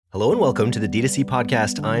Hello and welcome to the D2C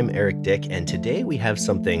podcast. I'm Eric Dick, and today we have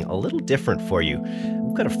something a little different for you.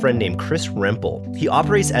 We've got a friend named Chris Rempel. He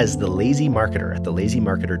operates as the Lazy Marketer at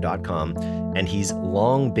thelazymarketer.com, and he's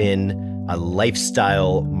long been a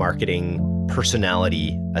lifestyle marketing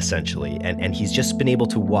personality, essentially. And he's just been able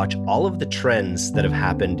to watch all of the trends that have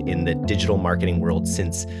happened in the digital marketing world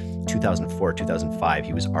since 2004, 2005.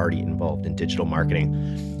 He was already involved in digital marketing.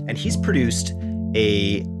 And he's produced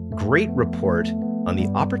a great report on the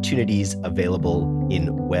opportunities available in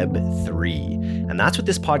Web3. And that's what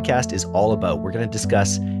this podcast is all about. We're going to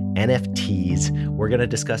discuss NFTs. We're going to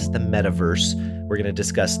discuss the metaverse. We're going to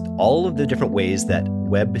discuss all of the different ways that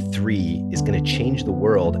Web3 is going to change the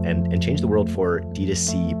world and change the world for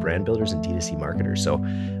D2C brand builders and D2C marketers. So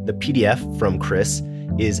the PDF from Chris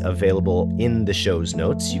is available in the show's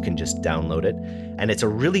notes. You can just download it. And it's a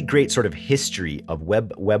really great sort of history of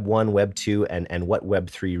Web 1, Web 2, and what Web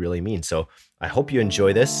 3 really means. So I hope you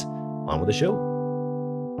enjoy this. On with the show.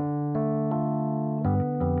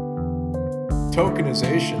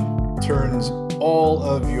 Tokenization turns all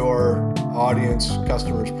of your audience,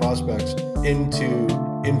 customers, prospects into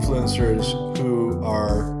influencers who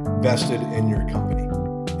are vested in your company.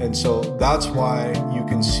 And so that's why you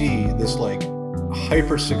can see this like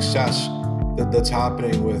hyper success that's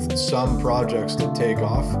happening with some projects that take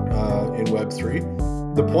off in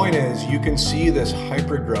Web3. The point is you can see this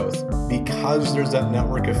hyper growth because there's that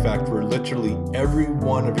network effect where literally every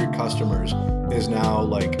one of your customers is now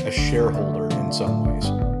like a shareholder in some ways,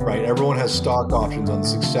 right? Everyone has stock options on the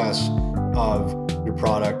success of your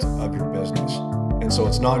product, of your business. And so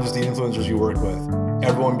it's not just the influencers you work with.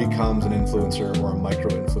 Everyone becomes an influencer or a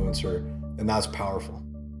micro-influencer, and that's powerful.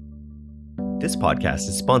 This podcast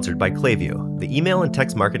is sponsored by Klaviyo, the email and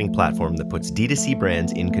text marketing platform that puts D2C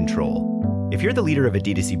brands in control. If you're the leader of a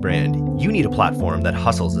D2C brand, you need a platform that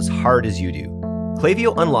hustles as hard as you do.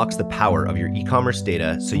 Klaviyo unlocks the power of your e-commerce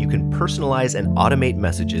data so you can personalize and automate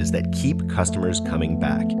messages that keep customers coming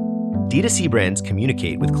back. D2C brands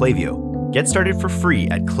communicate with Klaviyo. Get started for free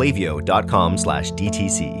at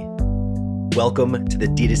klaviyo.com/DTC. Welcome to the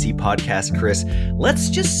D2C podcast, Chris. Let's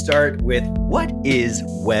just start with, what is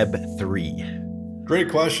Web3?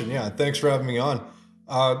 Great question. Yeah, thanks for having me on.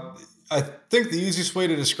 I think the easiest way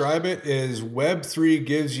to describe it is Web3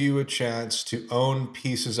 gives you a chance to own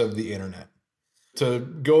pieces of the internet. To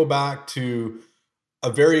go back to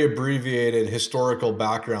a very abbreviated historical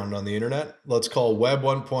background on the internet, let's call Web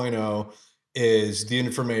 1.0 is the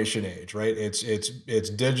information age, right? It's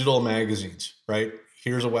digital magazines, right?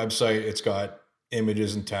 Here's a website, it's got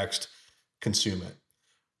images and text, consume it.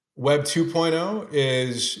 Web 2.0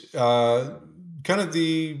 is kind of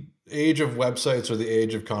the age of websites or the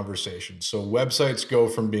age of conversation. So websites go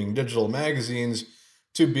from being digital magazines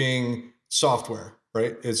to being software,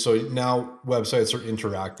 right? So now websites are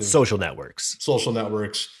interactive. Social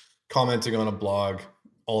networks, commenting on a blog,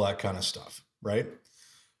 all that kind of stuff, right?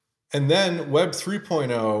 And then Web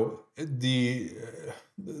 3.0,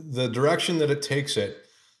 the direction that it takes it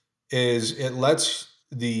is it lets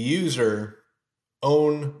the user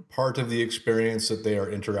own part of the experience that they are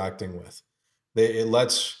interacting with. It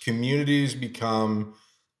lets communities become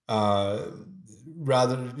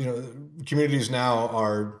communities now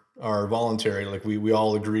are voluntary. Like we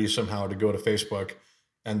all agree somehow to go to Facebook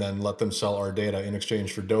and then let them sell our data in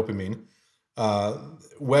exchange for dopamine.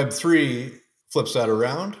 Web3 flips that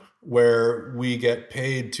around, where we get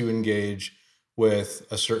paid to engage with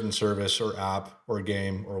a certain service or app or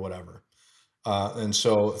game or whatever. And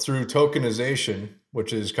so through tokenization,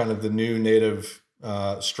 which is kind of the new native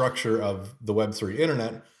structure of the Web3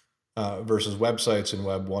 internet versus websites in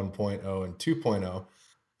Web 1.0 and 2.0,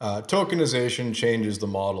 tokenization changes the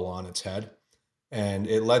model on its head. And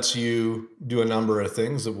it lets you do a number of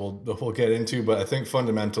things that we'll get into, but I think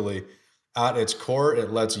fundamentally at its core,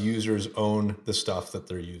 it lets users own the stuff that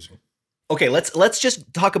they're using. Okay, let's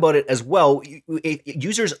just talk about it as well.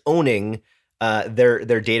 Users owning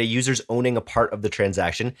their data, users owning a part of the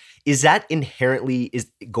transaction, is that inherently is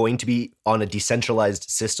going to be on a decentralized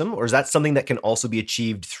system, or is that something that can also be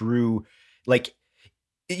achieved through, like,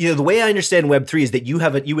 the way I understand Web3 is that you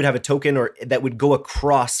would have a token or that would go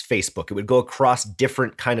across Facebook. It would go across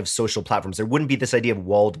different kind of social platforms. There wouldn't be this idea of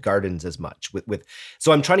walled gardens as much with.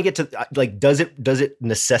 So I'm trying to get to, like, does it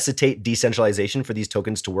necessitate decentralization for these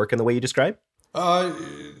tokens to work in the way you describe? I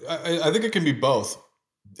think it can be both.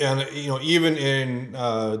 And, even in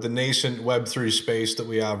the nascent Web3 space that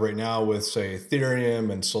we have right now with, say, Ethereum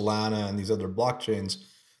and Solana and these other blockchains,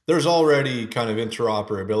 there's already kind of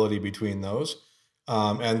interoperability between those.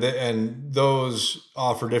 And those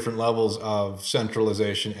offer different levels of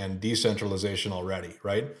centralization and decentralization already,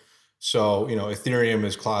 right? So, Ethereum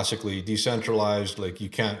is classically decentralized. Like you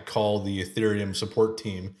can't call the Ethereum support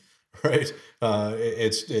team, right?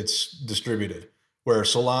 It's distributed. Where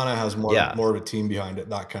Solana has Yeah. more of a team behind it,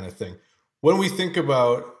 that kind of thing. When we think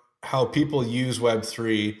about how people use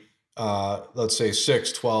Web3, let's say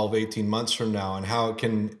 6, 12, 18 months from now, and how it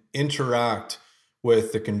can interact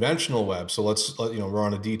with the conventional web. So we're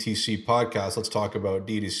on a DTC podcast. Let's talk about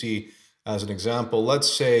D2C as an example.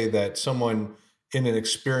 Let's say that someone in an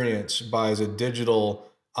experience buys a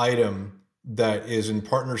digital item that is in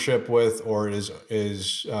partnership with or is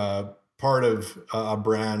part of a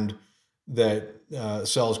brand that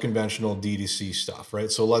sells conventional D2C stuff,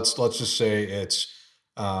 right? So let's just say it's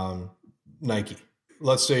Nike.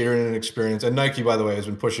 Let's say you're in an experience, and Nike, by the way, has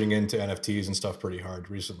been pushing into NFTs and stuff pretty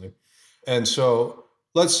hard recently. And so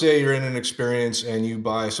let's say you're in an experience and you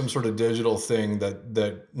buy some sort of digital thing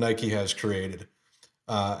that Nike has created.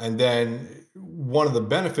 And then one of the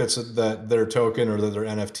benefits that their token or that their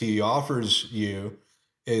NFT offers you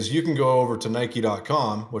is you can go over to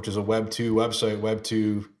Nike.com, which is a Web2 website,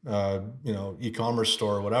 Web2, e-commerce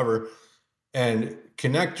store or whatever, and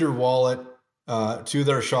connect your wallet to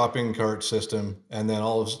their shopping cart system. And then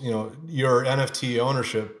your NFT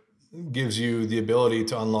ownership gives you the ability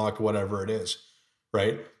to unlock whatever it is,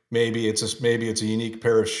 right? Maybe it's a unique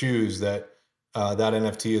pair of shoes that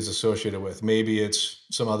NFT is associated with. Maybe it's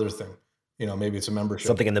some other thing, maybe it's a membership.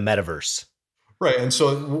 Something in the metaverse. Right. And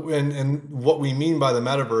so, and what we mean by the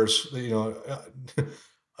metaverse,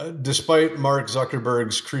 despite Mark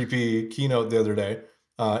Zuckerberg's creepy keynote the other day,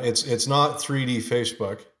 it's not 3D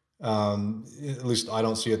Facebook. At least I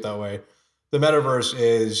don't see it that way. The metaverse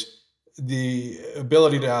is the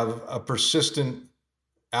ability to have a persistent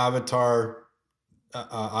avatar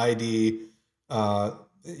ID, a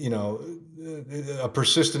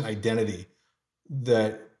persistent identity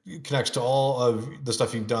that connects to all of the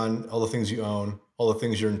stuff you've done, all the things you own, all the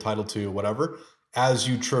things you're entitled to, whatever, as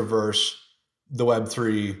you traverse the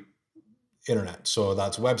Web3 internet. So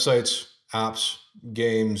that's websites, apps,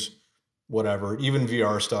 games, whatever, even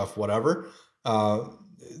VR stuff, whatever.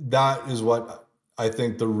 That is what I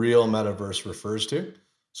think the real metaverse refers to.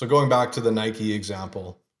 So going back to the Nike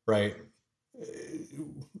example, right?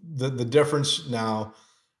 The difference now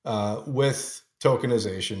with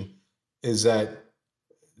tokenization is that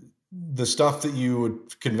the stuff that you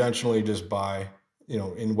would conventionally just buy,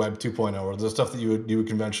 in Web 2.0, or the stuff that you would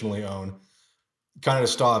conventionally own, kind of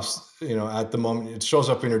stops, at the moment. It shows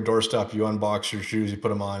up in your doorstep, you unbox your shoes, you put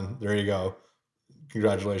them on, there you go.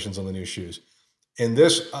 Congratulations on the new shoes. In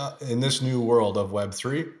this new world of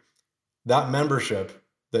Web3, that membership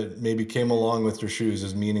that maybe came along with your shoes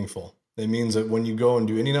is meaningful. It means that when you go and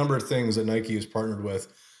do any number of things that Nike is partnered with,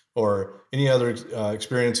 or any other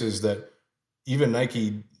experiences that even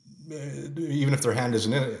Nike, even if their hand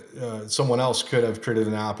isn't in it, someone else could have created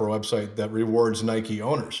an app or a website that rewards Nike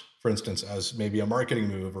owners, for instance, as maybe a marketing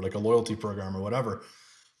move or like a loyalty program or whatever.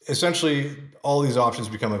 Essentially, all these options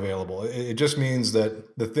become available. It just means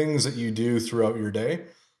that the things that you do throughout your day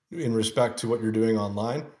in respect to what you're doing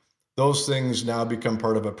online, those things now become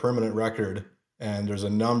part of a permanent record. And there's a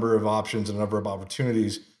number of options and a number of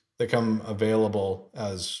opportunities that come available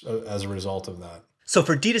as a result of that. So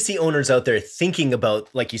for D2C owners out there thinking about,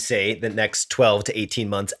 like you say, the next 12 to 18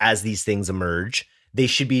 months as these things emerge, they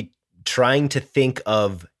should be trying to think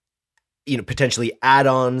of, potentially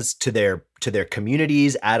add-ons to their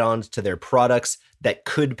communities, add-ons to their products that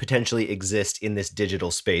could potentially exist in this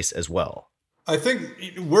digital space as well. I think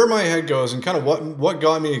where my head goes and kind of what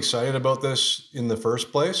got me excited about this in the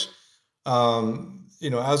first place,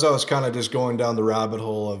 as I was kind of just going down the rabbit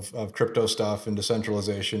hole of crypto stuff and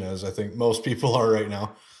decentralization, as I think most people are right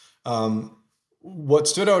now, what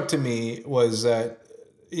stood out to me was that,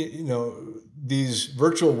 these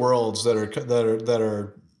virtual worlds that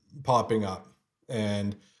are popping up,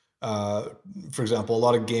 and for example, a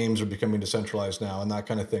lot of games are becoming decentralized now and that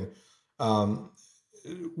kind of thing.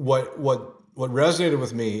 What resonated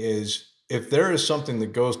with me is if there is something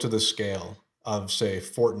that goes to the scale of, say,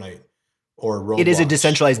 Fortnite or Roblox. It is a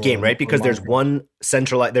decentralized game, right? Because there's one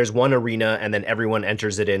arena, and then everyone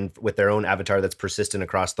enters it in with their own avatar that's persistent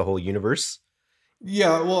across the whole universe.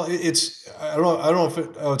 Yeah, well, I don't know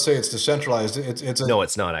if I would say it's decentralized. No,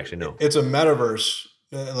 it's not actually. No, it's a metaverse,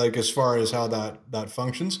 like as far as how that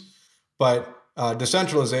functions. But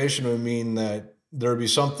decentralization would mean that there would be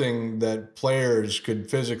something that players could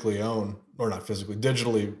physically own, or not physically,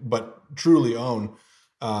 digitally, but truly own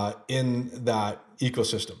in that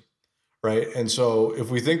ecosystem, right? And so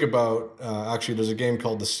if we think about, actually, there's a game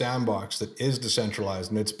called The Sandbox that is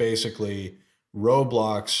decentralized, and it's basically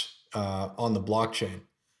Roblox on the blockchain.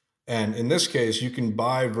 And in this case, you can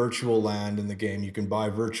buy virtual land in the game. You can buy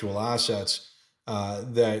virtual assets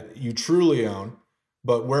that you truly own.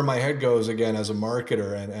 But where my head goes again as a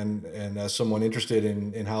marketer and as someone interested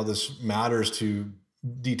in how this matters to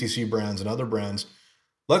DTC brands and other brands,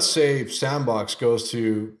 let's say Sandbox goes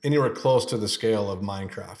to anywhere close to the scale of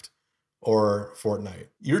Minecraft or Fortnite.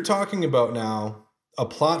 You're talking about now a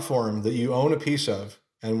platform that you own a piece of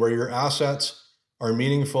and where your assets are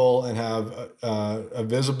meaningful and have a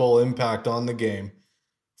visible impact on the game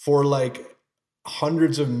for like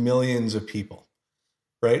hundreds of millions of people,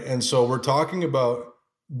 right? And so we're talking about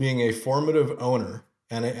being a formative owner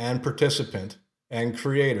and participant and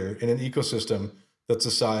creator in an ecosystem that's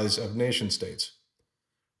the size of nation states,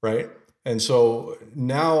 right? And so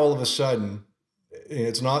now all of a sudden,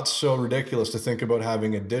 it's not so ridiculous to think about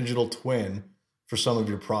having a digital twin for some of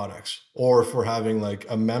your products, or for having like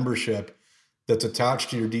a membership that's attached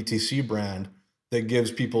to your DTC brand that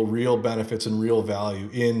gives people real benefits and real value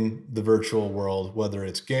in the virtual world, whether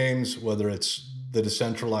it's games, whether it's the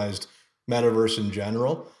decentralized metaverse in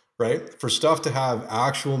general, right? For stuff to have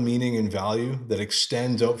actual meaning and value that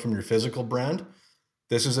extends out from your physical brand,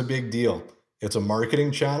 this is a big deal. It's a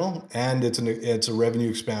marketing channel and it's a revenue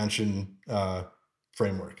expansion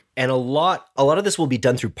framework. And a lot of this will be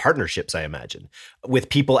done through partnerships, I imagine, with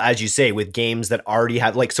people, as you say, with games that already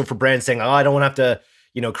have, like, so for brands saying, oh, I don't want to have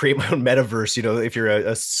to, create my own metaverse. If you're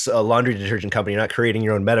a laundry detergent company, you're not creating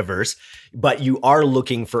your own metaverse, but you are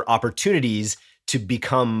looking for opportunities to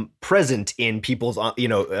become present in people's,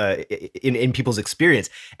 in people's experience.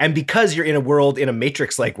 And because you're in a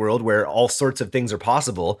Matrix-like world where all sorts of things are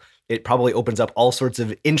possible, it probably opens up all sorts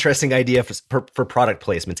of interesting ideas for product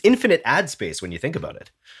placements. Infinite ad space when you think about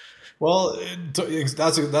it. Well,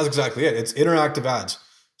 that's exactly it. It's interactive ads.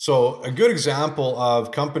 So a good example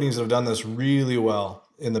of companies that have done this really well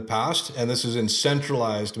in the past, and this is in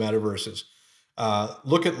centralized metaverses.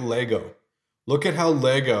 Look at Lego. Look at how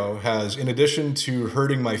Lego has, in addition to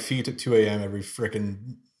hurting my feet at 2 a.m. every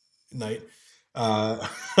freaking night,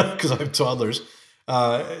 because I have toddlers.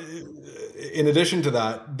 In addition to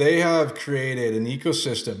that, they have created an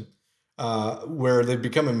ecosystem where they've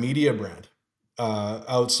become a media brand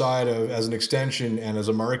outside of, as an extension and as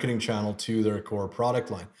a marketing channel to their core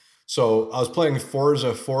product line. So I was playing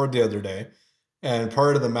Forza 4 the other day, and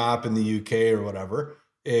part of the map in the UK or whatever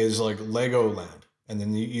is like Legoland. And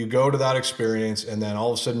then you go to that experience, and then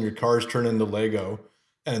all of a sudden your cars turn into Lego,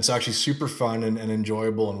 and it's actually super fun and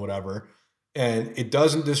enjoyable and whatever. And it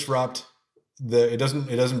doesn't disrupt it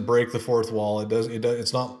doesn't break the fourth wall. It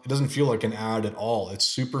doesn't feel like an ad at all. It's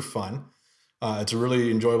super fun. It's a really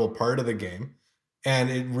enjoyable part of the game, and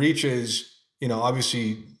it reaches,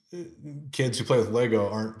 obviously kids who play with Lego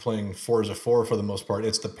aren't playing Forza 4 for the most part.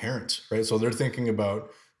 It's the parents, right? So they're thinking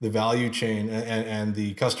about the value chain and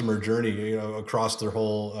the customer journey, across their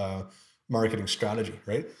whole marketing strategy,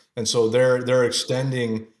 right? And so they're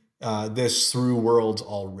extending this through worlds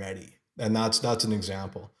already, and that's an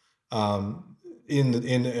example.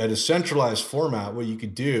 In a centralized format, what you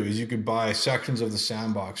could do is you could buy sections of the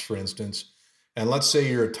Sandbox, for instance, and let's say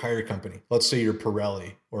you're a tire company, let's say you're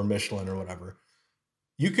Pirelli or Michelin or whatever,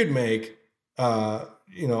 you could make a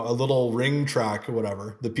little ring track or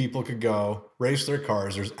whatever that people could go race their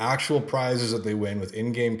cars. There's actual prizes that they win with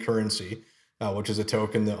in-game currency, which is a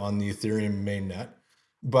token on the Ethereum mainnet.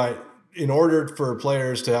 But in order for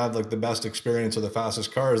players to have like the best experience or the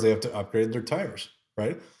fastest cars, they have to upgrade their tires,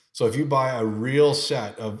 right? So if you buy a real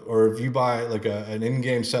set or if you buy like an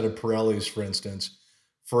in-game set of Pirellis, for instance,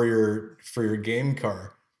 for your game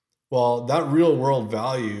car, well, that real world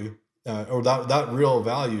value or that real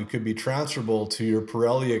value could be transferable to your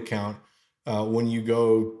Pirelli account when you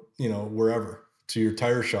go, wherever, to your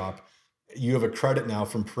tire shop. You have a credit now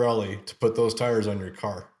from Pirelli to put those tires on your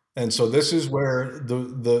car. And so this is where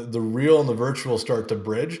the real and the virtual start to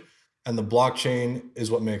bridge, and the blockchain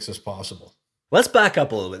is what makes this possible. Let's back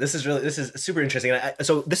up a little bit. This is super interesting.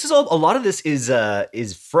 So this is a lot of this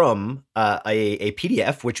is from a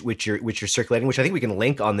PDF which you're circulating, which I think we can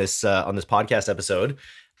link on this podcast episode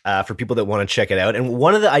for people that want to check it out. And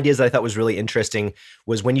one of the ideas that I thought was really interesting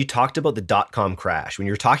was when you talked about the .com crash. When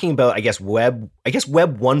you were talking about, I guess Web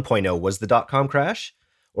 1.0 was the .com crash,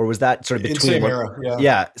 or was that sort of between same era?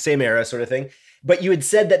 Yeah, same era sort of thing. But you had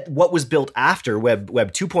said that what was built after Web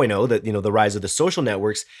 2.0, that the rise of the social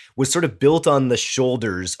networks, was sort of built on the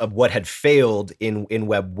shoulders of what had failed in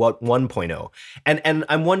Web 1.0. And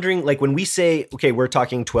I'm wondering, like, when we say, okay, we're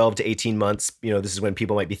talking 12 to 18 months, this is when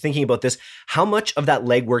people might be thinking about this, how much of that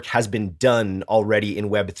legwork has been done already in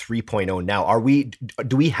Web 3.0 now?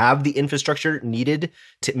 Do we have the infrastructure needed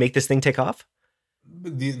to make this thing take off?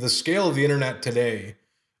 The scale of the internet today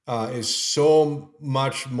is so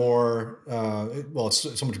much more. Well,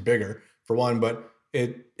 it's so much bigger for one, but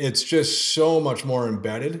it's just so much more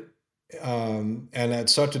embedded, and at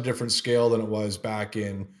such a different scale than it was back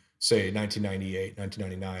in, say, 1998,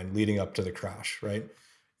 1999, leading up to the crash, right?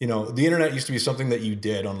 The internet used to be something that you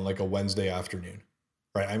did on like a Wednesday afternoon,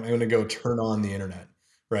 right? I'm going to go turn on the internet,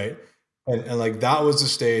 right? And like that was the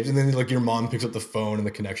stage. And then like your mom picks up the phone and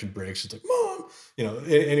the connection breaks. It's like, mom,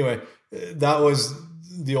 anyway, that was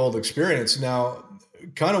the old experience. Now,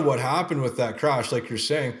 kind of what happened with that crash, like you're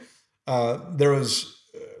saying, there was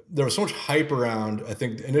so much hype around. I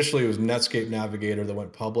think initially it was Netscape Navigator that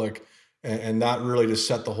went public, and that really just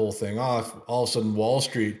set the whole thing off. All of a sudden, Wall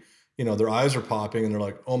Street, their eyes are popping, and they're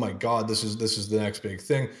like, "Oh my God, this is the next big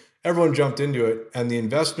thing." Everyone jumped into it, and the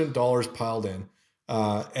investment dollars piled in,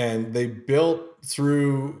 and they built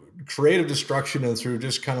through creative destruction and through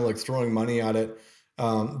just kind of like throwing money at it.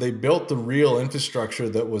 They built the real infrastructure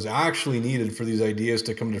that was actually needed for these ideas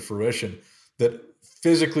to come to fruition, that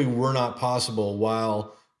physically were not possible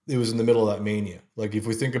while it was in the middle of that mania. Like if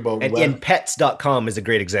we think about and pets.com is a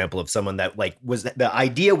great example of someone that like the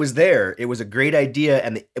idea was there. It was a great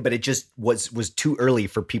idea, but it just was too early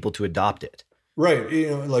for people to adopt it. Right.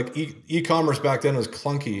 Like e-commerce back then was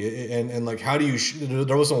clunky, and like, how do you,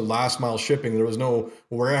 there was no last mile shipping. There was no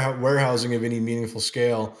warehousing of any meaningful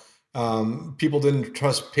scale. People didn't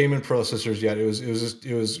trust payment processors yet. It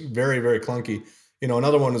was very, very clunky.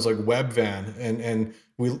 Another one is like Webvan, and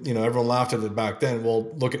we, everyone laughed at it back then.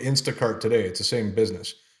 Well, look at Instacart today. It's the same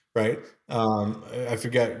business, right? I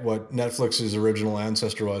forget what Netflix's original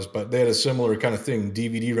ancestor was, but they had a similar kind of thing,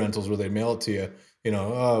 DVD rentals, where they mail it to you.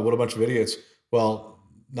 What a bunch of idiots. Well,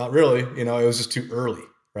 not really. It was just too early,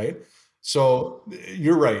 right? So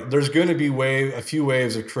you're right. There's going to be a few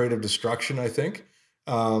waves of creative destruction, I think,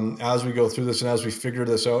 as we go through this and as we figure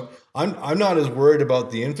this out. I'm not as worried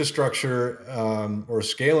about the infrastructure or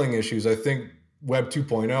scaling issues. I think Web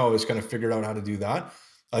 2.0 has kind of figured out how to do that.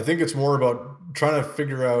 I think it's more about trying to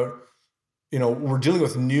figure out, we're dealing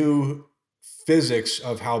with new physics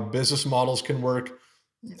of how business models can work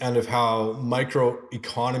and of how micro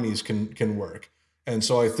economies can work. And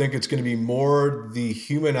so I think it's going to be more the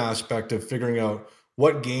human aspect of figuring out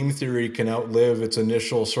what game theory can outlive its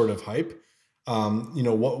initial sort of hype.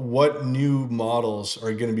 What new models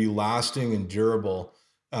are going to be lasting and durable.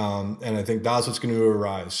 And I think that's what's going to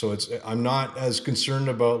arise. So I'm not as concerned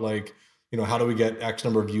about like, how do we get X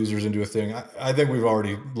number of users into a thing? I think we've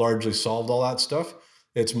already largely solved all that stuff.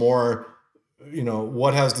 It's more,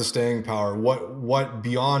 what has the staying power? What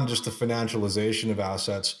beyond just the financialization of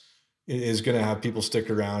assets is going to have people stick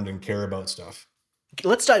around and care about stuff?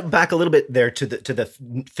 Let's dive back a little bit there to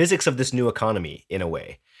the physics of this new economy in a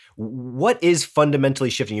way. What is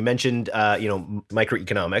fundamentally shifting? You mentioned,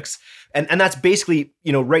 microeconomics, and that's basically,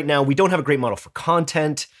 right now we don't have a great model for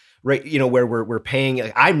content, right? Where we're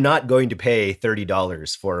paying. I'm not going to pay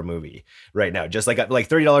 $30 for a movie right now. Just like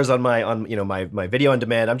 $30 on my video on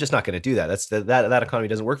demand. I'm just not going to do that. That economy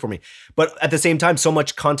doesn't work for me. But at the same time, so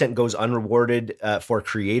much content goes unrewarded for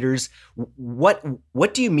creators. What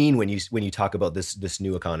do you mean when you talk about this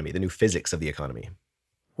new economy, the new physics of the economy?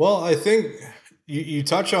 Well, I think you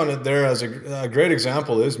touch on it there. As a great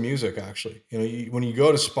example is music, actually. When you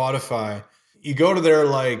go to Spotify, you go to their,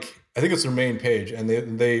 like, I think it's their main page, and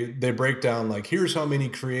they break down like, here's how many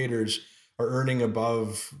creators are earning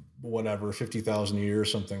above whatever 50,000 a year or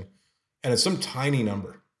something, and it's some tiny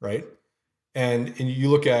number, right? And you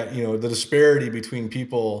look at the disparity between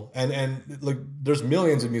people, and like there's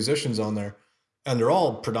millions of musicians on there, and they're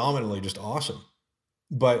all predominantly just awesome,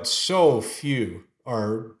 but so few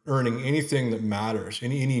are earning anything that matters,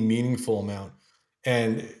 any meaningful amount.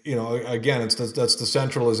 And again, that's the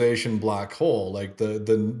centralization black hole. Like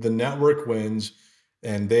the network wins,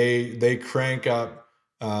 and they crank up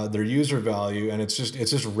their user value, and it's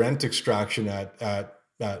just rent extraction at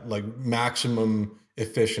like maximum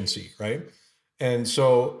efficiency, right? And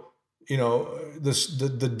so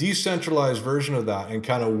the decentralized version of that, and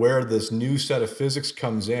kind of where this new set of physics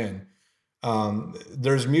comes in.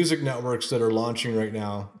 There's music networks that are launching right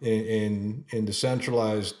now in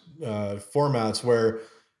decentralized formats where,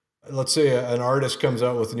 let's say, an artist comes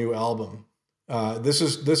out with a new album. This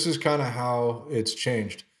is kind of how it's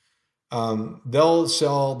changed. They'll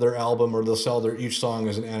sell their album, or they'll sell each song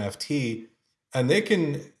as an NFT, and they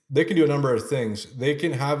can do a number of things. They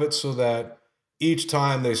can have it so that each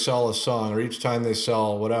time they sell a song, or each time they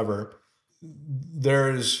sell whatever,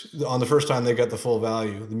 on the first time they get the full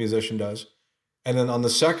value, the musician does. And then on the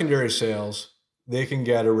secondary sales, they can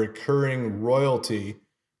get a recurring royalty.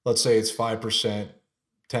 Let's say it's 5%,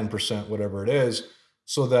 10%, whatever it is,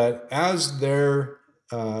 so that as their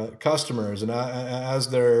customers and as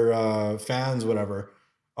their fans, whatever,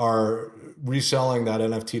 are reselling that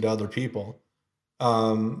NFT to other people,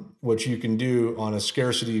 which you can do on a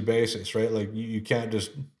scarcity basis, right? Like you can't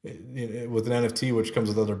just, with an NFT, which comes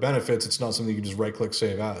with other benefits, it's not something you can just right click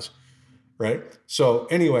save as, right? So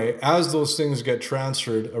anyway, as those things get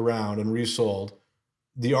transferred around and resold,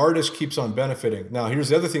 the artist keeps on benefiting. Now, here's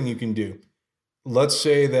the other thing you can do. Let's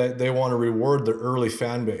say that they want to reward their early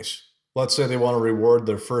fan base. Let's say they want to reward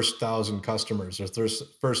their first 1,000 customers or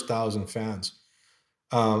first 1,000 fans.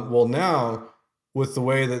 Well, now with the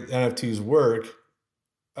way that NFTs work,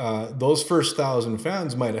 those first 1,000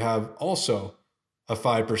 fans might have also a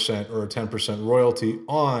 5% or a 10% royalty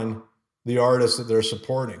on the artist that they're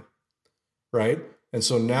supporting, right? And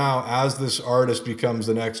so now as this artist becomes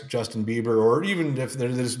the next Justin Bieber, or even if they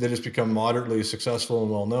just become moderately successful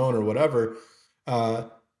and well-known or whatever,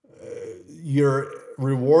 you're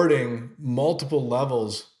rewarding multiple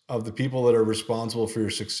levels of the people that are responsible for your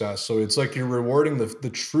success. So it's like you're rewarding the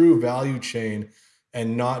true value chain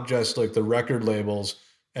and not just like the record labels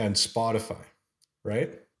and Spotify,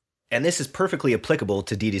 right? And this is perfectly applicable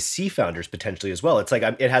to D2C founders potentially as well. It's like,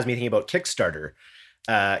 it has me thinking about Kickstarter,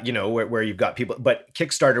 where you've got people, but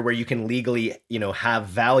Kickstarter where you can legally, have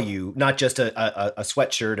value, not just a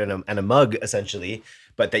sweatshirt and a mug essentially,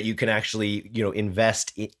 but that you can actually,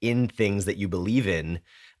 invest in things that you believe in,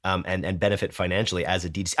 and benefit financially as a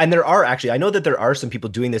D2C. And there are actually, I know that there are some people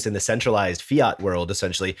doing this in the centralized fiat world.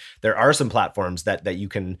 Essentially, there are some platforms that you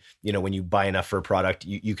can, when you buy enough for a product,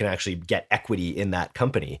 you can actually get equity in that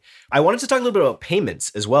company. I wanted to talk a little bit about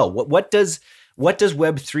payments as well. What does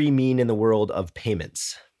Web3 mean in the world of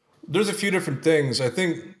payments? There's a few different things. I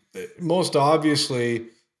think most obviously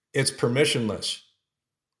it's permissionless,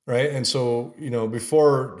 right? And so,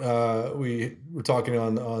 before we were talking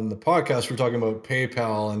on the podcast, we were talking about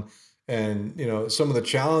PayPal and some of the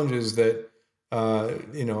challenges that,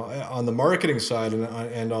 on the marketing side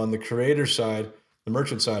and on the creator side, the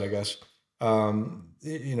merchant side, I guess,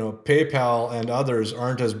 PayPal and others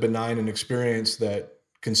aren't as benign an experience that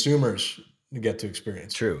consumers get to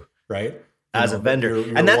experience. True. Right? As a vendor.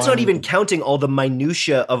 And that's not even counting all the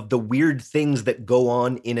minutia of the weird things that go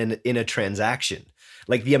on in a transaction.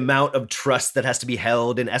 Like the amount of trust that has to be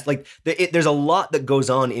held, and there's a lot that goes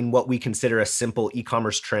on in what we consider a simple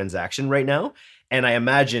e-commerce transaction right now. And I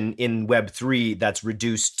imagine in Web3 that's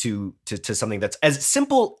reduced to something that's as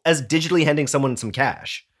simple as digitally handing someone some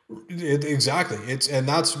cash. Exactly.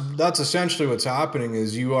 That's essentially what's happening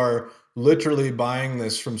is you are literally buying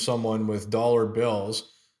this from someone with dollar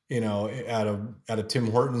bills, at a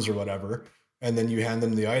Tim Hortons or whatever, and then you hand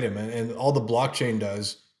them the item, and all the blockchain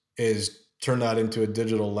does is turn that into a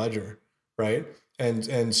digital ledger, right?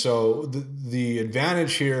 And so the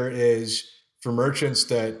advantage here is for merchants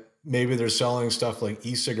that maybe they're selling stuff like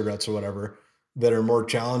e-cigarettes or whatever that are more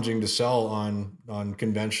challenging to sell on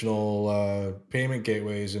conventional payment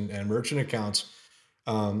gateways and merchant accounts.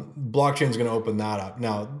 Blockchain is going to open that up.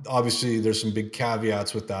 Now, obviously, there's some big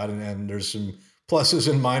caveats with that, and there's some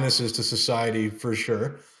pluses and minuses to society for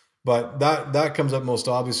sure. But that comes up most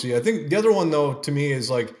obviously. I think the other one, though, to me is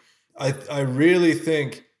like, I really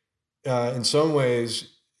think in some ways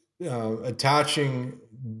attaching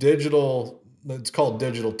digital, it's called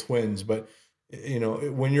digital twins, but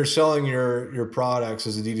when you're selling your products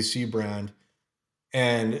as a D2C brand,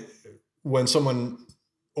 and when someone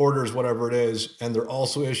orders whatever it is and they're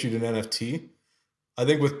also issued an NFT, I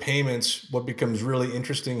think with payments, what becomes really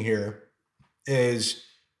interesting here is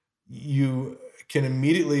you can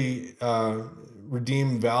immediately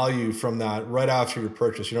redeem value from that right after your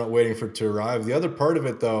purchase. You're not waiting for it to arrive. The other part of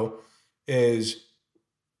it, though, is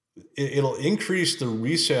it'll increase the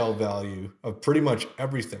resale value of pretty much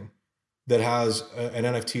everything that has an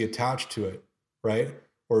NFT attached to it, right?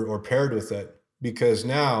 Or paired with it. Because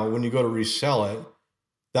now when you go to resell it,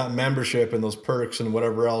 that membership and those perks and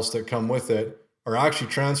whatever else that come with it are actually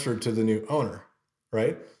transferred to the new owner,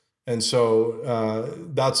 right? And so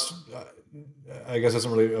that's, I guess that's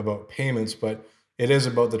not really about payments, but it is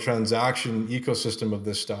about the transaction ecosystem of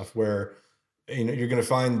this stuff where, you're going to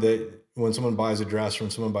find that when someone buys a dress or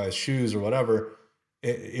when someone buys shoes or whatever,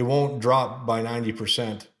 it won't drop by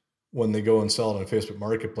 90% when they go and sell it on Facebook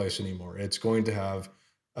Marketplace anymore. It's going to have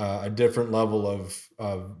a different level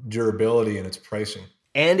of durability in its pricing.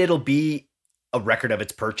 And it'll be a record of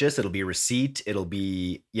its purchase. It'll be a receipt. It'll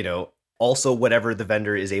be, also whatever the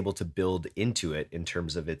vendor is able to build into it in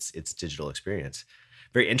terms of its digital experience.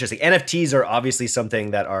 Very interesting. NFTs are obviously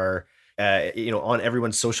something that are, on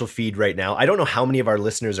everyone's social feed right now. I don't know how many of our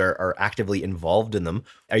listeners are actively involved in them.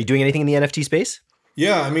 Are you doing anything in the NFT space?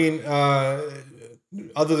 Yeah. I mean,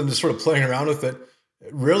 other than just sort of playing around with it,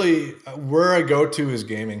 Really, where I go to is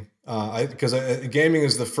gaming. Because gaming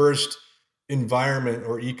is the first environment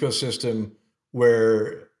or ecosystem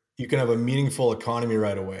where you can have a meaningful economy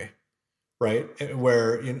right away, right?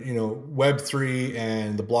 Where Web3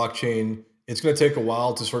 and the blockchain, it's going to take a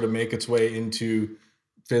while to sort of make its way into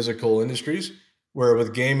physical industries. Where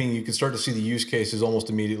with gaming, you can start to see the use cases almost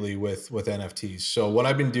immediately with NFTs. So what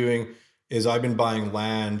I've been doing is I've been buying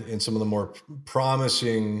land in some of the more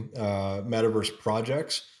promising metaverse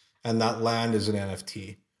projects, and that land is an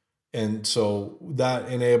NFT. And so that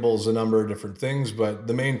enables a number of different things, but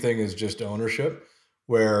the main thing is just ownership,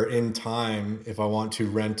 where in time, if I want to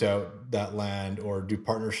rent out that land or do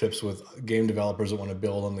partnerships with game developers that want to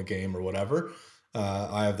build on the game or whatever,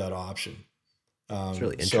 I have that option. It's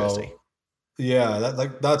really interesting. So yeah,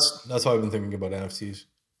 that's how I've been thinking about NFTs.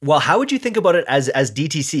 Well, how would you think about it as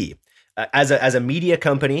DTC? As a media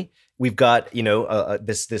company, we've got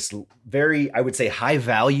this very, I would say, high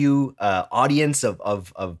value audience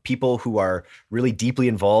of people who are really deeply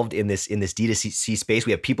involved in this DTC space.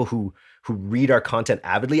 We have people who read our content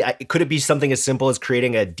avidly. Could it be something as simple as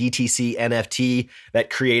creating a DTC NFT that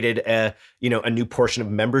created a new portion of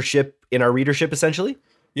membership in our readership, essentially?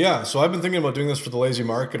 Yeah, so I've been thinking about doing this for the Lazy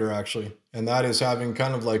Marketer actually, and that is having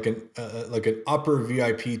kind of like an upper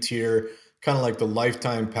VIP tier, kind of like the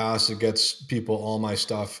lifetime pass that gets people all my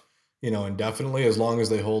stuff, indefinitely as long as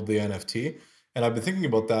they hold the NFT. And I've been thinking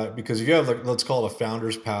about that because if you have like, let's call it a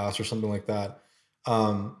founder's pass or something like that,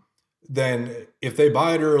 then if they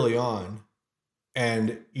buy it early on,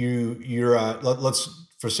 and you're at, let's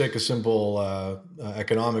for sake of simple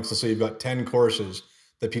economics, let's say you've got 10 courses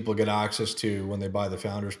that people get access to when they buy the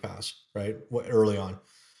founders pass, right? Early on.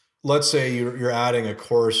 Let's say you're adding a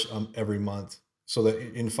course every month, so that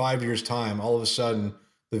in 5 years' time, all of a sudden,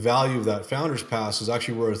 the value of that founders pass is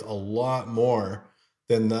actually worth a lot more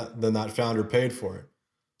than that founder paid for it.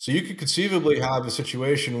 So you could conceivably have a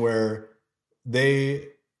situation where they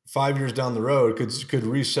 5 years down the road could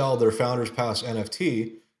resell their founders pass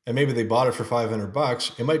NFT, and maybe they bought it for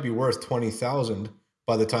 $500. It might be worth 20,000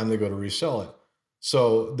 by the time they go to resell it.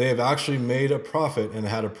 So they have actually made a profit and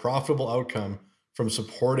had a profitable outcome from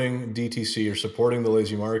supporting DTC or supporting the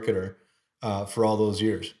Lazy Marketer for all those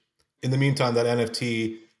years. In the meantime, that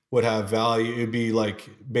NFT would have value. It'd be like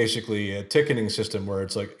basically a ticketing system where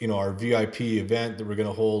it's like, our VIP event that we're going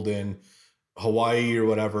to hold in Hawaii or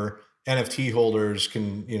whatever. NFT holders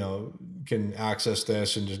can access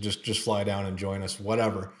this and just fly down and join us,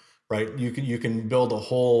 whatever. Right? You can build a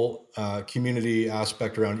whole community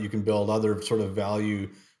aspect around it. You can build other sort of value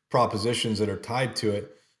propositions that are tied to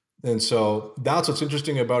it. And so that's what's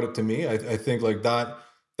interesting about it to me. I think like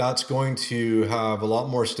that's going to have a lot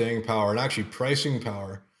more staying power and actually pricing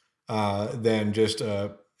power than just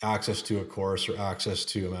access to a course or access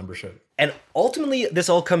to a membership. And ultimately, this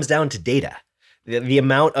all comes down to data. The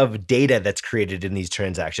amount of data that's created in these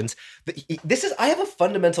transactions. I have a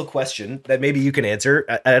fundamental question that maybe you can answer.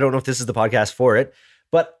 I don't know if this is the podcast for it,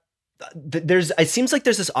 but it seems like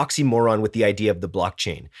there's this oxymoron with the idea of the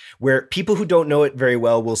blockchain, where people who don't know it very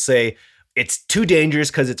well will say it's too dangerous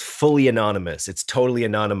because it's fully anonymous. It's totally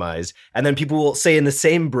anonymized. And then people will say in the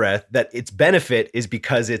same breath that its benefit is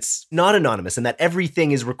because it's not anonymous and that everything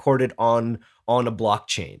is recorded on a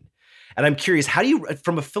blockchain. And I'm curious, how do you,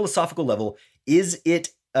 from a philosophical level, is it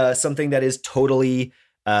something that is totally,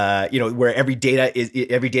 where every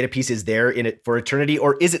data piece is there in it for eternity,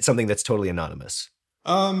 or is it something that's totally anonymous?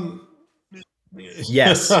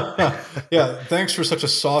 Yes. Yeah. Thanks for such a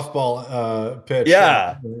softball pitch.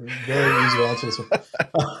 Yeah. Very easy to answer this one.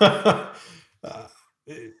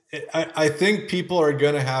 I think people are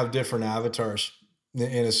going to have different avatars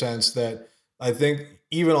in a sense that I think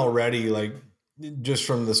even already, like just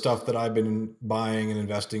from the stuff that I've been buying and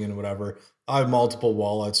investing in, whatever, I have multiple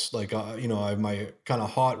wallets. Like, I have my kind of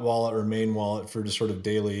hot wallet or main wallet for just sort of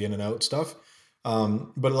daily in and out stuff.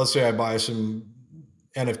 But let's say I buy some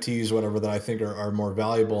NFTs, whatever, that I think are more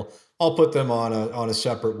valuable. I'll put them on a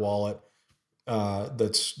separate wallet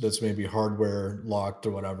that's maybe hardware locked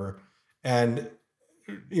or whatever. And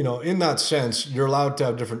in that sense, you're allowed to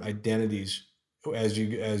have different identities as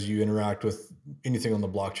you interact with anything on the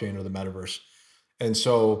blockchain or the metaverse. And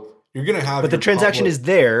so you're going to have, but the transaction is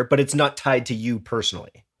there, but it's not tied to you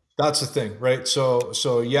personally. That's the thing, right?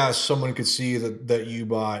 So yes, someone could see that you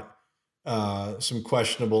bought some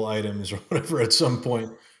questionable items or whatever at some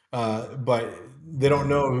point, but they don't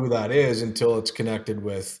know who that is until it's connected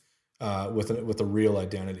with a real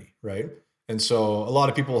identity, right? And so a lot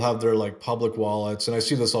of people have their like public wallets, and I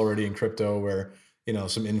see this already in crypto where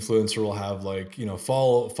some influencer will have like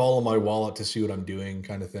follow my wallet to see what I'm doing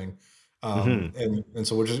kind of thing. Hmm. And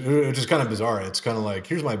so which is kind of bizarre. It's kind of like,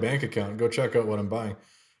 here's my bank account, go check out what I'm buying.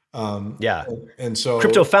 Yeah. And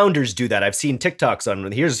Crypto so founders do that. I've seen TikToks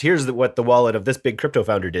on what the wallet of this big crypto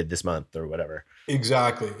founder did this month or whatever.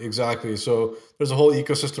 exactly. So there's a whole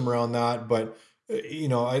ecosystem around that, but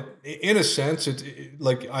in a sense,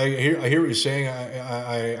 like I hear what you're saying.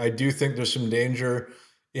 I do think there's some danger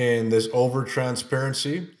in this over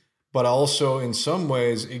transparency, but also in some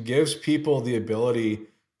ways it gives people the ability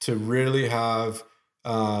to really have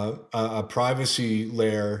a privacy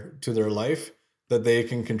layer to their life that they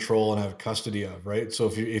can control and have custody of, right?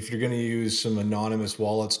 So if you're going to use some anonymous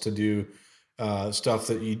wallets to do stuff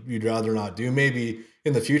that you'd rather not do, maybe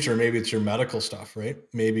in the future, maybe it's your medical stuff, right?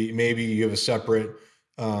 Maybe you have a separate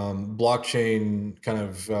blockchain kind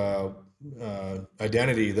of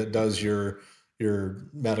identity that does your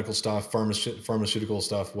medical stuff, pharmaceutical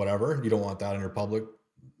stuff, whatever. You don't want that in your public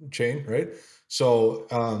chain, right? So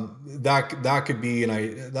that could be,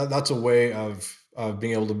 that's a way of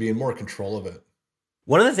being able to be in more control of it.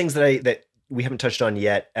 One of the things that we haven't touched on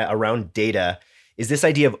yet around data is this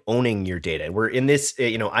idea of owning your data. We're in this,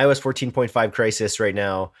 iOS 14.5 crisis right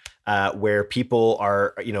now, where people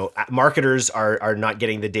are, marketers are not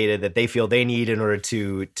getting the data that they feel they need in order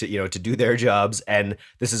to do their jobs, and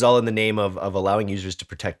this is all in the name of allowing users to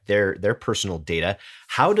protect their personal data.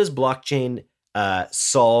 How does blockchain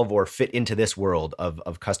solve or fit into this world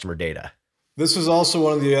of customer data? This is also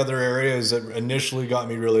one of the other areas that initially got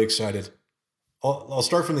me really excited. I'll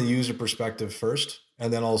start from the user perspective first,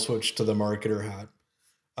 and then I'll switch to the marketer hat.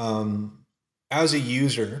 As a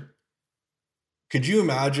user, could you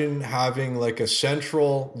imagine having like a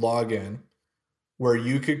central login where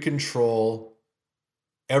you could control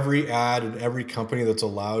every ad and every company that's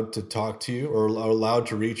allowed to talk to you or allowed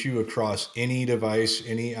to reach you across any device,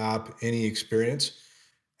 any app, any experience,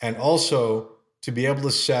 and also to be able to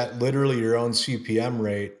set literally your own CPM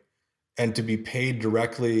rate and to be paid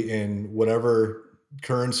directly in whatever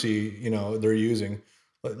currency they're using.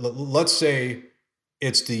 Let's say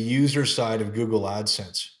it's the user side of Google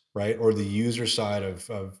AdSense, right? Or the user side of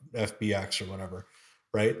FBX or whatever,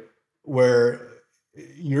 right? Where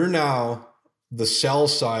you're now the sell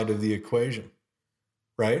side of the equation,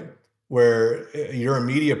 right? Where you're a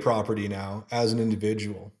media property now as an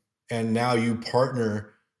individual, and now you partner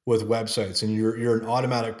with websites, and you're an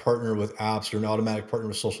automatic partner with apps, you're an automatic partner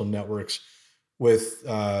with social networks, with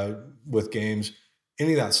games,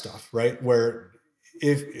 any of that stuff, right? Where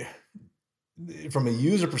if from a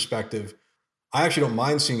user perspective, I actually don't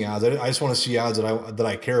mind seeing ads. I just want to see ads that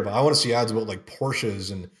I care about. I want to see ads about like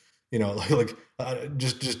Porsches and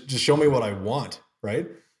just show me what I want, right?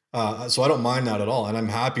 So I don't mind that at all, and I'm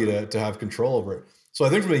happy to have control over it. So I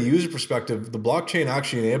think from a user perspective, the blockchain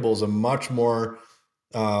actually enables a much more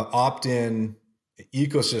opt-in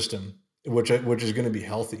ecosystem, which is going to be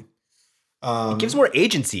healthy. It gives more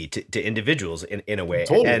agency to individuals in a way.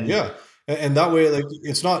 Totally, And yeah. And that way, like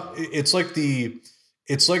it's like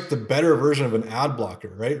the better version of an ad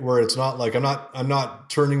blocker, right? Where it's not like I'm not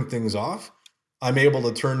turning things off. I'm able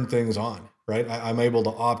to turn things on, right? I'm able to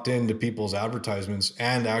opt into people's advertisements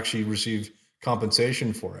and actually receive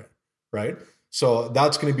compensation for it, right? So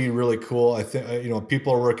that's going to be really cool. I think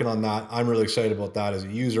people are working on that. I'm really excited about that as a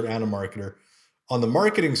user and a marketer. On the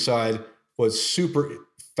marketing side, what's super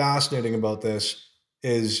fascinating about this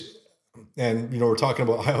is, and we're talking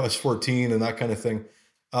about iOS 14 and that kind of thing.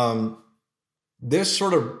 This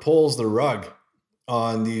sort of pulls the rug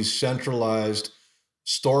on these centralized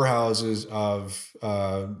storehouses of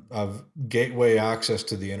gateway access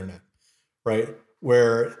to the internet, right?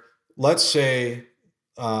 Where let's say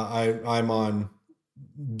I'm on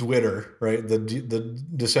Twitter, right? The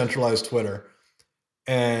decentralized Twitter,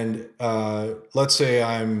 and let's say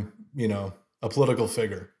I'm a political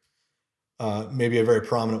figure, maybe a very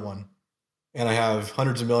prominent one, and I have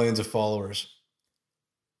hundreds of millions of followers.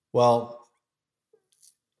 Well,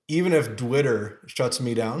 even if Twitter shuts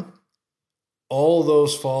me down, all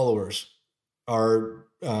those followers are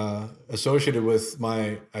associated with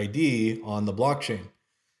my ID on the blockchain.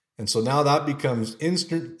 And so now that becomes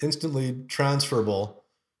instantly transferable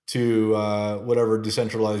to whatever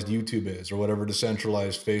decentralized YouTube is, or whatever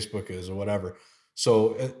decentralized Facebook is, or whatever.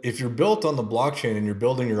 So if you're built on the blockchain and you're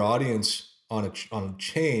building your audience on a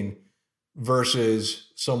chain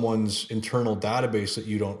versus someone's internal database that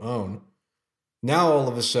you don't own, now all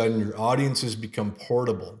of a sudden your audiences become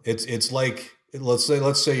portable. It's like, let's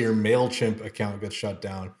say your MailChimp account gets shut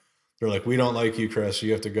down. They're like, we don't like you, Chris.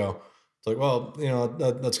 You have to go. It's like, well,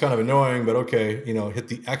 that's kind of annoying, but okay, hit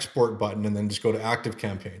the export button and then just go to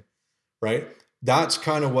ActiveCampaign, right? That's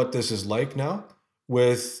kind of what this is like now,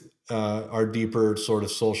 with our deeper sort of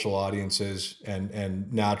social audiences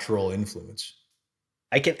and natural influence.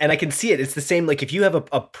 I can see it. It's the same. Like if you have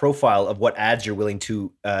a profile of what ads you're willing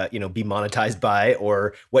to, be monetized by,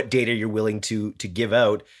 or what data you're willing to give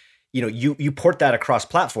out, you port that across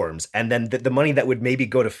platforms, and then the money that would maybe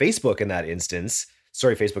go to Facebook in that instance.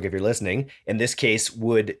 Sorry, Facebook, if you're listening, in this case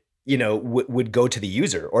would go to the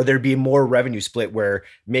user, or there'd be more revenue split where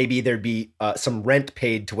maybe there'd be some rent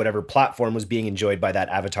paid to whatever platform was being enjoyed by that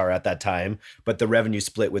avatar at that time, but the revenue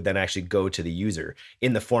split would then actually go to the user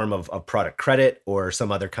in the form of product credit or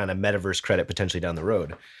some other kind of metaverse credit potentially down the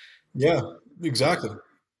road. Yeah, exactly.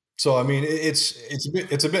 So I mean,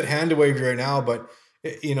 it's a bit hand wavy right now, but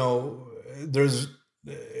there's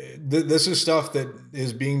this is stuff that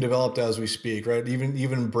is being developed as we speak, right?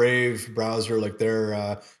 Even Brave browser, like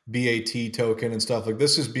their BAT token and stuff, like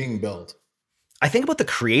this is being built. I think about the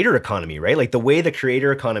creator economy, right? Like the way the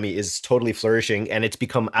creator economy is totally flourishing, and it's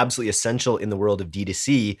become absolutely essential in the world of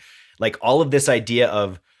D2C. Like all of this idea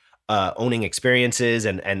of owning experiences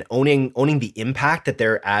and owning the impact that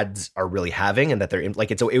their ads are really having, and that they're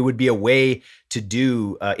like it would be a way to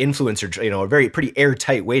do influencer, a very pretty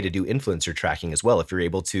airtight way to do influencer tracking as well. If you're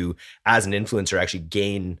able to, as an influencer, actually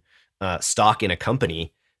gain stock in a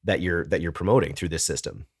company that you're promoting through this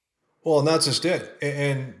system. Well, and that's just it.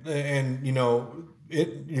 And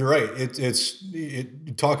you're right.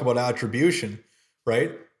 You talk about attribution,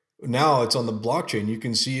 right? Now it's on the blockchain. You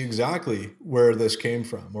can see exactly where this came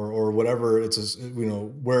from, or whatever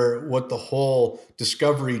what the whole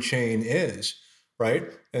discovery chain is, right?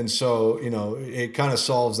 And so, it kind of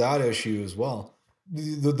solves that issue as well.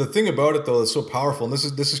 The thing about it though, that's so powerful, and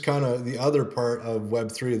this is kind of the other part of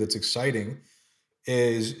Web3 that's exciting,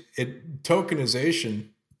 is tokenization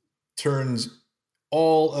turns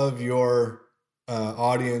all of your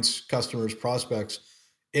audience, customers, prospects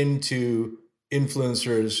into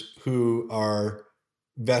influencers who are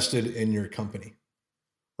vested in your company,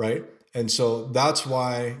 right? And so that's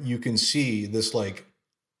why you can see this like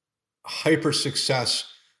hyper success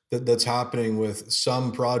that's happening with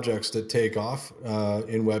some projects that take off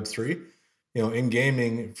in Web3. In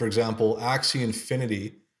gaming, for example, Axie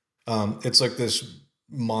Infinity, it's like this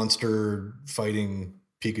monster fighting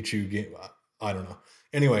Pikachu game. I don't know.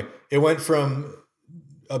 Anyway, it went from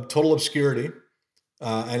a total obscurity,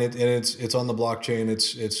 and it's on the blockchain.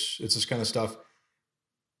 It's this kind of stuff,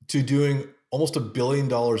 to doing almost $1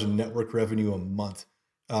 billion in network revenue a month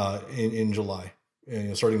in July,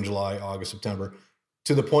 starting July, August, September,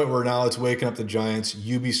 to the point where now it's waking up the giants.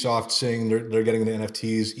 Ubisoft saying they're getting the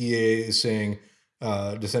NFTs. EA is saying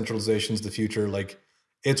decentralization is the future. Like,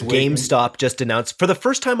 it's GameStop just announced, for the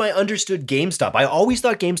first time I understood GameStop. I always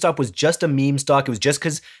thought GameStop was just a meme stock. It was just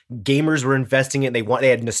because gamers were investing in it. They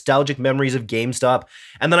had nostalgic memories of GameStop.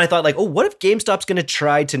 And then I thought, like, oh, what if GameStop's going to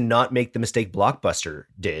try to not make the mistake Blockbuster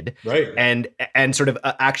did? Right. And sort of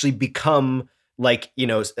actually become like,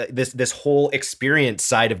 this whole experience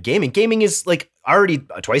side of gaming. Gaming is like already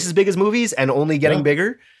twice as big as movies and only getting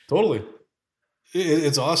bigger. Totally.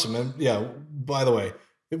 It's awesome. And yeah, by the way,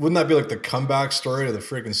 wouldn't that be like the comeback story of the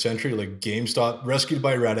freaking century? Like GameStop, rescued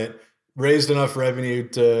by Reddit, raised enough revenue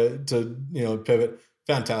to pivot.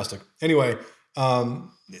 Fantastic. Anyway,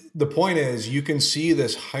 the point is, you can see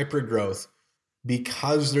this hyper growth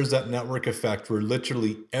because there's that network effect where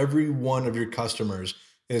literally every one of your customers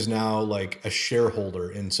is now like a shareholder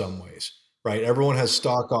in some ways, right? Everyone has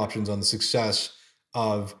stock options on the success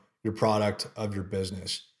of your product, of your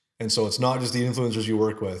business. And so it's not just the influencers you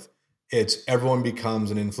work with. It's everyone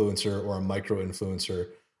becomes an influencer or a micro influencer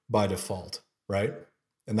by default, right?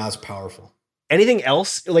 And that's powerful. Anything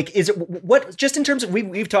else? Like, is it what, just in terms of,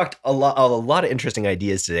 we've talked a lot of interesting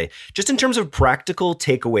ideas today, just in terms of practical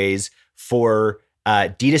takeaways for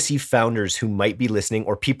D2C founders who might be listening,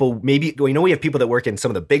 or people, maybe, we have people that work in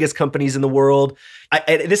some of the biggest companies in the world.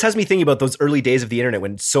 This has me thinking about those early days of the internet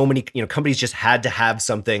when so many, companies just had to have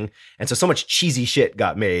something. And so much cheesy shit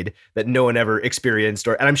got made that no one ever experienced,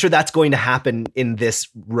 and I'm sure that's going to happen in this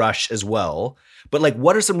rush as well. But like,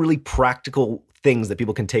 what are some really practical things that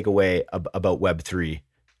people can take away about Web3?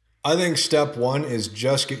 I think step one is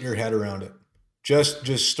just get your head around it. Just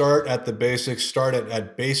start at the basics, start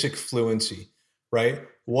at basic fluency. Right?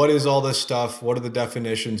 What is all this stuff? What are the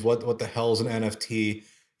definitions? What the hell is an NFT?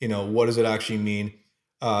 What does it actually mean?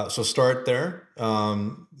 So start there.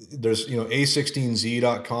 There's,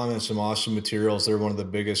 A16Z.com has some awesome materials. They're one of the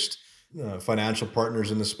biggest financial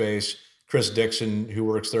partners in the space. Chris Dixon, who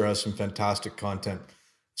works there, has some fantastic content.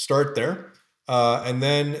 Start there. And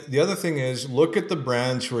then the other thing is, look at the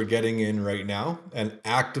brands who are getting in right now and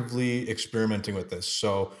actively experimenting with this.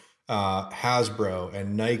 So Hasbro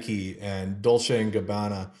and Nike and Dolce and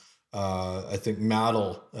Gabbana, I think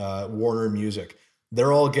Mattel, Warner Music,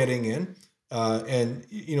 they're all getting in. And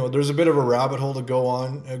there's a bit of a rabbit hole to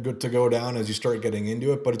go down as you start getting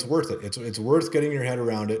into it, but it's worth it. It's worth getting your head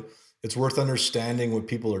around it. It's worth understanding what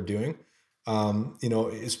people are doing.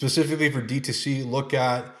 Specifically for D2C, look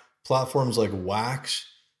at platforms like Wax,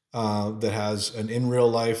 that has an in real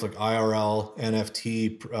life, like IRL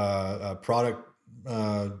NFT product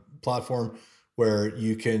platform where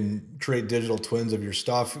you can create digital twins of your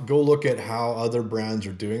stuff. Go look at how other brands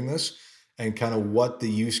are doing this and kind of what the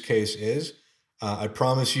use case is. I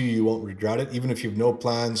promise you won't regret it. Even if you have no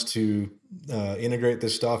plans to integrate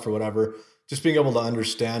this stuff or whatever, just being able to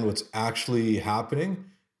understand what's actually happening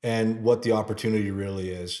and what the opportunity really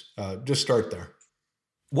is. Just start there.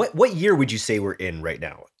 What year would you say we're in right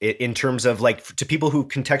now in terms of, like, to people who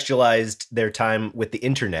contextualized their time with the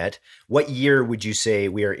internet? What year would you say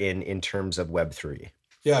we are in terms of Web3?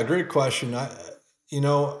 Yeah, great question.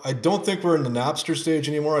 I don't think we're in the Napster stage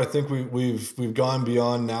anymore. I think we've gone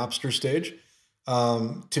beyond Napster stage.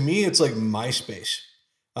 To me, it's like MySpace.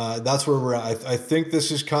 That's where we're at. I think this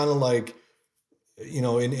is kind of like,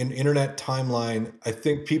 in internet timeline, I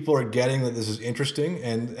think people are getting that this is interesting,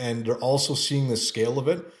 and they're also seeing the scale of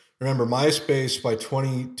it. Remember, MySpace by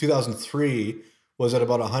 2003 was at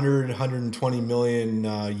about 120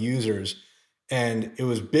 million users, and it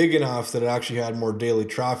was big enough that it actually had more daily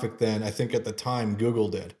traffic than I think at the time Google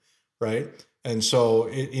did, right? And so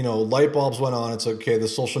light bulbs went on. It's like, okay, the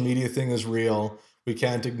social media thing is real. We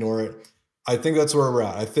can't ignore it. I think that's where we're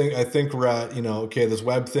at. I think we're at, okay, this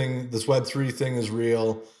Web3 thing is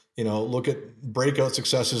real. Look at breakout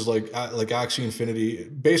successes like Axie Infinity.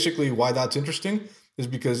 Basically, why that's interesting is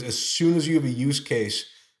because as soon as you have a use case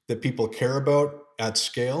that people care about at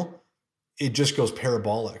scale, it just goes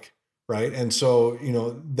parabolic, right? And so,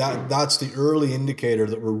 that's the early indicator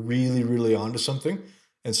that we're really, really onto something.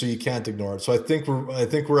 And so you can't ignore it. So I think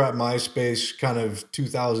we're at MySpace kind of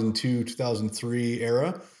 2002, 2003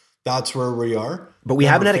 era. That's where we are. But we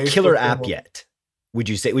haven't had a killer app yet. Would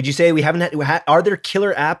you say we haven't had, are there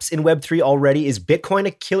killer apps in Web3 already? Is Bitcoin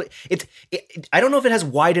a killer? I don't know if it has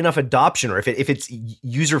wide enough adoption or if it's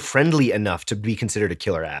user friendly enough to be considered a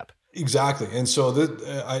killer app. Exactly. And so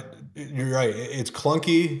you're right. It's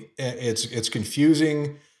clunky. It's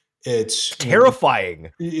confusing. It's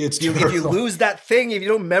terrifying. It's terrifying. If you lose that thing, if you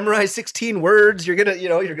don't memorize 16 words, you're gonna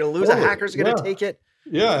lose. A hacker's gonna take it.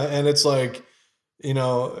 Yeah. And it's like,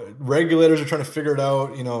 regulators are trying to figure it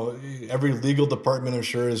out. Every legal department, I'm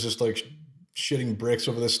sure, is just like shitting bricks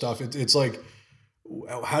over this stuff. It's like,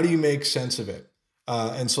 how do you make sense of it?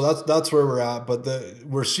 And so that's where we're at. But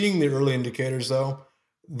we're seeing the early indicators, though,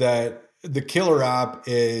 that the killer app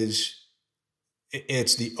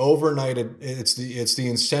it's the overnight, it's the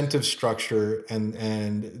incentive structure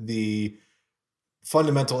and the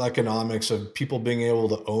fundamental economics of people being able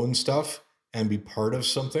to own stuff and be part of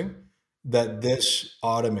something that this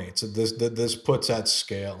automates, that this puts at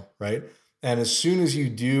scale, right? And as soon as you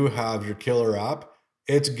do have your killer app,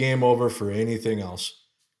 it's game over for anything else.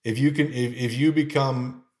 If you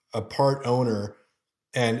become a part owner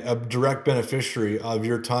and a direct beneficiary of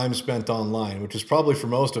your time spent online, which is probably for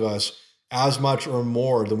most of us as much or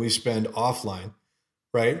more than we spend offline,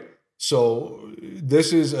 right? So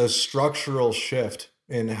this is a structural shift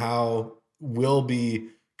in how we'll be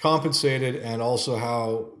compensated and also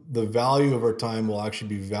how the value of our time will actually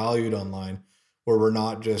be valued online, where we're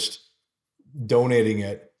not just donating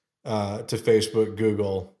it to Facebook,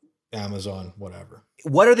 Google, Amazon, whatever.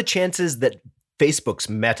 What are the chances that Facebook's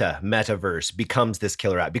metaverse becomes this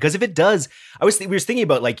killer app? Because if it does, we were thinking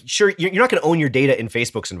about, like, sure, you're not going to own your data in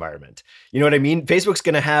Facebook's environment. You know what I mean? Facebook's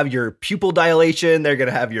going to have your pupil dilation. They're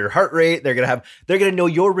going to have your heart rate. They're going to know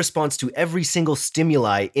your response to every single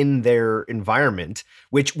stimuli in their environment,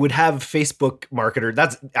 which would have Facebook marketer.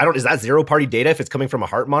 Is that zero party data if it's coming from a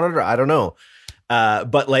heart monitor? I don't know.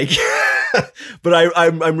 But like, but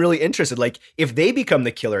I'm really interested. Like, if they become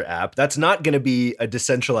the killer app, that's not going to be a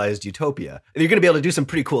decentralized utopia. You're going to be able to do some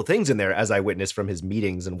pretty cool things in there, as I witnessed from his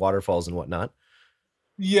meetings and waterfalls and whatnot.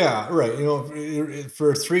 Yeah, right.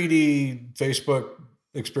 For 3D Facebook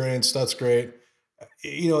experience, that's great.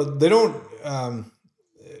 They don't.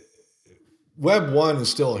 Web 1 is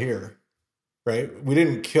still here, right? We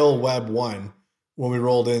didn't kill Web 1 when we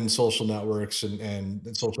rolled in social networks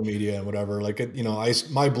and social media and whatever. Like,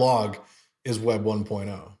 my blog is Web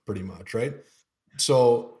 1.0 pretty much, right?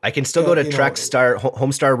 So I can still go to Trackstar,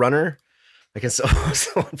 Homestar Runner. I can still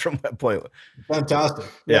from Web Point. Fantastic.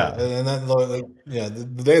 Yeah. And then,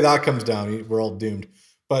 the day that comes down, we're all doomed.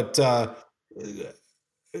 But so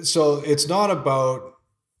it's not about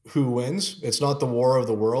who wins. It's not the war of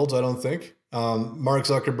the worlds, I don't think. Mark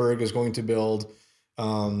Zuckerberg is going to build, a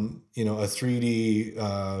 3D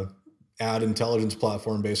ad intelligence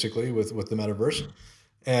platform, basically with the metaverse,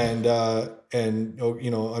 and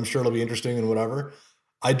I'm sure it'll be interesting and whatever.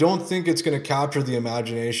 I don't think it's going to capture the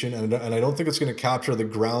imagination, and I don't think it's going to capture the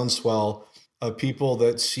groundswell of people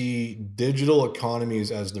that see digital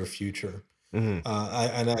economies as their future. Mhm.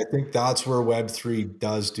 I think that's where Web3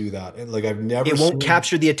 does do that. And like I've never It won't seen.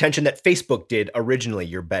 capture the attention that Facebook did originally,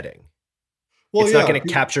 you're betting. Well, It's not yeah, going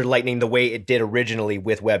to capture Lightning the way it did originally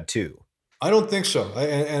with Web 2. I don't think so,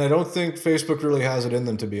 and I don't think Facebook really has it in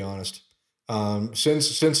them, to be honest.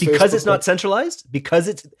 Since Because Facebook, it's not centralized, because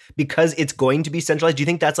it's going to be centralized. Do you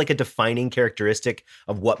think that's like a defining characteristic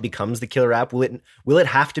of what becomes the killer app? Will it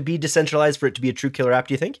have to be decentralized for it to be a true killer app,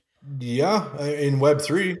 do you think? yeah, in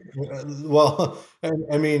Web3, well,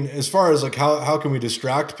 I mean, as far as like how can we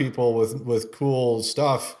distract people with cool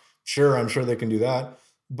stuff? Sure, I'm sure they can do that.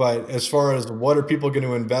 But as far as what are people going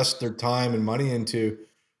to invest their time and money into?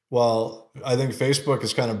 Well, I think Facebook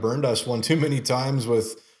has kind of burned us one too many times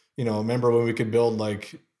with, remember when we could build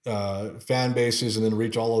like fan bases and then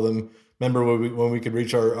reach all of them? Remember when we could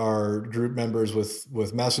reach our group members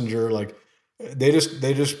with Messenger? Like they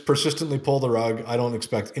just persistently pull the rug. I don't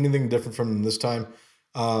expect anything different from them this time.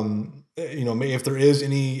 If there is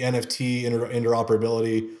any NFT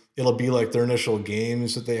interoperability, it'll be like their initial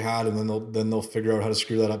games that they had, and then they'll figure out how to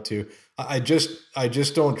screw that up too. I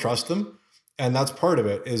just don't trust them, and that's part of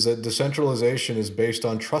it. Is that decentralization is based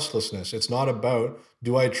on trustlessness. It's not about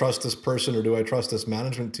do I trust this person or do I trust this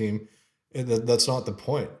management team. That's not the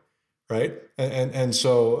point, right? And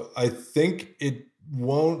so I think it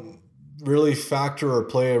won't really factor or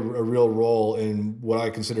play a real role in what I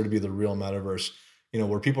consider to be the real metaverse.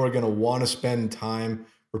 Where people are going to want to spend time,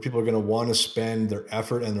 where people are going to want to spend their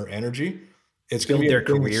effort and their energy. It's going to Build be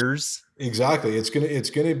their in things, careers. exactly. It's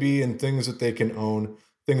going to be in things that they can own,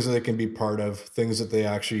 things that they can be part of, things that they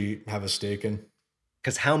actually have a stake in.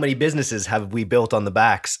 Because how many businesses have we built on the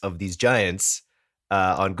backs of these giants?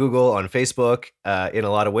 On Google, on Facebook, in a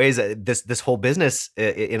lot of ways, this whole business,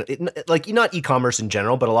 like not e-commerce in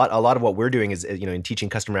general, but a lot of what we're doing is in teaching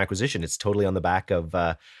customer acquisition. It's totally on the back of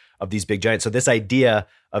these big giants. So this idea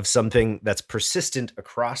of something that's persistent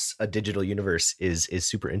across a digital universe is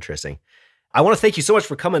super interesting. I want to thank you so much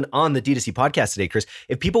for coming on the D2C podcast today, Chris.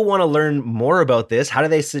 If people want to learn more about this, how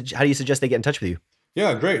do you suggest they get in touch with you?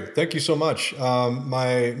 Yeah, great. Thank you so much.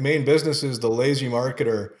 My main business is The Lazy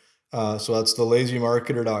Marketer. So that's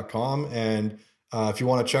thelazymarketer.com. And if you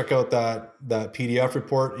want to check out that PDF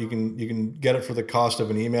report, you can get it for the cost of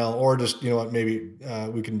an email, or just, maybe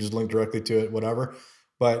we can just link directly to it, whatever.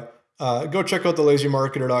 But go check out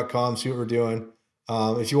thelazymarketer.com, see what we're doing.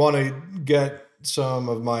 If you want to get some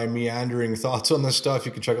of my meandering thoughts on this stuff,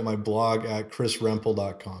 you can check out my blog at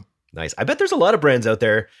chrisrempel.com. Nice. I bet there's a lot of brands out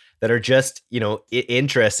there that are just,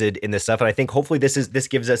 interested in this stuff. And I think hopefully this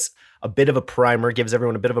gives us a bit of a primer, gives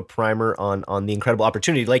everyone a bit of a primer on the incredible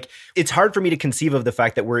opportunity. Like, it's hard for me to conceive of the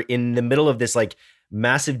fact that we're in the middle of this like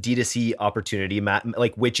massive D2C opportunity,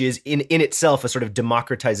 like, which is in itself a sort of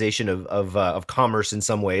democratization of commerce in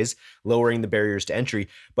some ways, lowering the barriers to entry.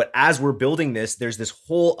 But as we're building this, there's this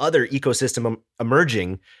whole other ecosystem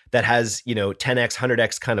emerging that has, 10x,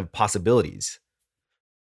 100x kind of possibilities.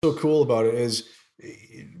 So cool about it is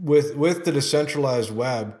with the decentralized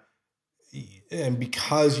web, and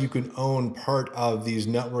because you can own part of these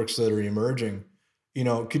networks that are emerging,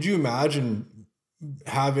 could you imagine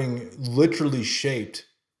having literally shaped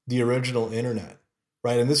the original internet,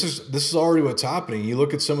 right? And this is already what's happening. You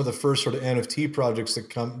look at some of the first sort of NFT projects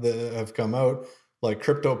that have come out, like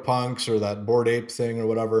CryptoPunks or that Bored Ape thing or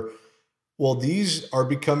whatever. Well, these are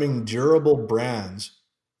becoming durable brands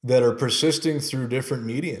that are persisting through different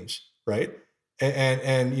mediums, right?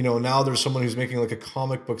 And now there's someone who's making like a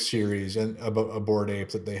comic book series and about a Bored Ape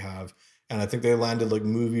that they have, and I think they landed like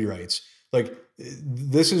movie rights. Like,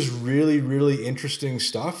 this is really, really interesting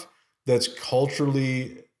stuff that's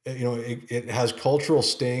culturally, it has cultural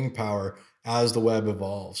staying power as the web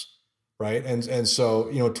evolves, right? And so,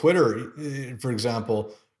 Twitter, for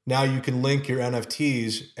example, now you can link your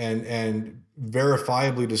NFTs and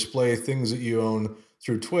verifiably display things that you own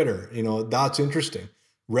through Twitter. That's interesting.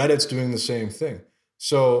 Reddit's doing the same thing.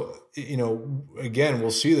 So, again,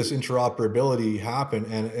 we'll see this interoperability happen,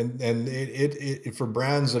 and it for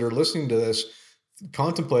brands that are listening to this,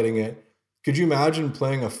 contemplating it, could you imagine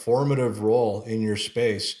playing a formative role in your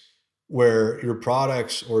space where your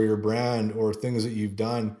products or your brand or things that you've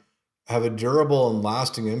done have a durable and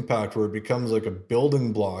lasting impact, where it becomes like a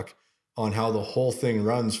building block on how the whole thing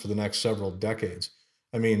runs for the next several decades?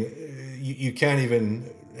 I mean, you can't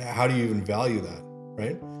even how do you even value that,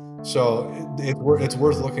 right? So it's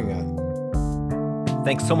worth looking at.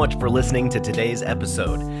 Thanks so much for listening to today's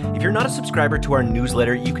episode. If you're not a subscriber to our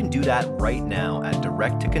newsletter, you can do that right now at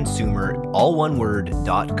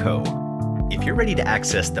directtoconsumer.co. If you're ready to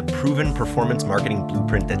access the proven performance marketing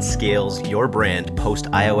blueprint that scales your brand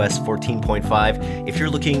post iOS 14.5, if you're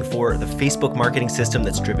looking for the Facebook marketing system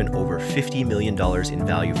that's driven over $50 million in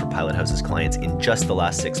value for Pilot House's clients in just the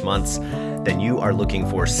last 6 months, then you are looking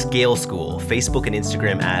for Scale School, Facebook and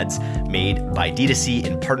Instagram ads made by D2C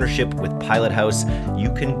in partnership with Pilot House.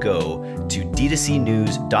 You can go to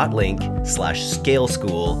d2cnews.link/scale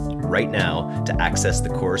school right now to access the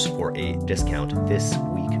course for a discount this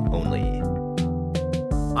week only.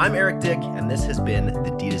 I'm Eric Dick, and this has been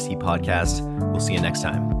the D2C Podcast. We'll see you next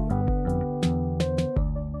time.